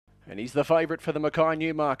And he's the favourite for the Mackay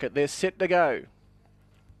Newmarket. They're set to go.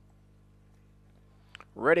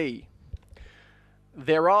 Ready.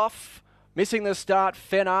 They're off. Missing the start,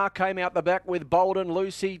 Fenar came out the back with Bold and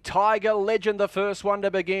Lucy. Tiger Legend, the first one to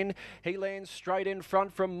begin. He lands straight in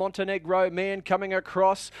front from Montenegro Man. Coming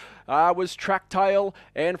across was Tracktail,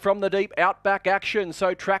 and from the deep, Outback Action.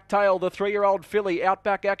 So Tracktail, the 3-year-old filly,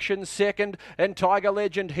 Outback Action second, and Tiger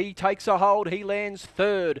Legend, he takes a hold. He lands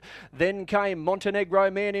third. Then came Montenegro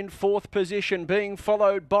Man in fourth position, being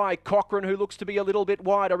followed by Cochrane, who looks to be a little bit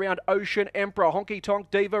wide around Ocean Emperor. Honky Tonk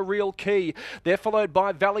Diva, Real Key. They're followed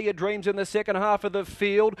by Valley of Dreams in the second half of the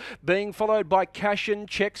field, being followed by Cashin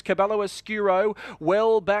Checks, Caballo Oscuro.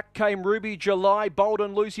 Well back came Ruby July, Bold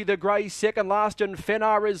and Lucy the Grey second last, and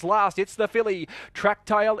Fenar is last. It's the filly.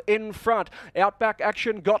 Tracktail in front. Outback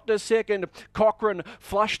Action got to second. Cochrane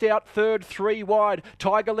flushed out third, 3 wide.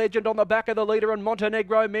 Tiger Legend on the back of the leader, and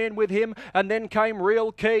Montenegro Man with him. And then came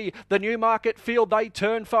Real Key. The Newmarket field, they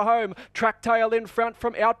turn for home. Tracktail in front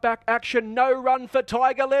from Outback Action. No run for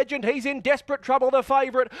Tiger Legend. He's in desperate trouble, the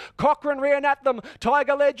favourite. Cochrane ran at them.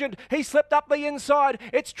 Tiger Legend, he slipped up the inside.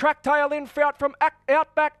 It's Tracktail in front from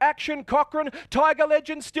Outback Action. Cochrane. Tiger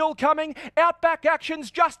Legend still coming. Outback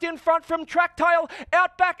Action's just in front from Tracktail.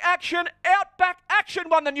 Outback Action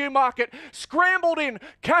won the Newmarket. Scrambled in.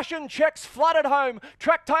 Cash and Checks flooded home.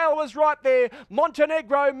 Tracktail was right there.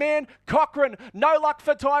 Montenegro Man, Cochrane. No luck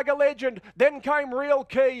for Tiger Legend. Then came Real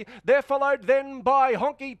Key. They're followed then by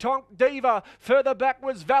Honky Tonk Diva. Further back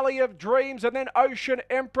was Valley of Dreams, and then Ocean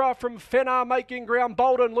Emperor from Fenar making ground.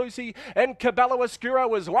 Bold and Lucy and Caballo Oscuro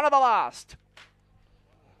was one of the last.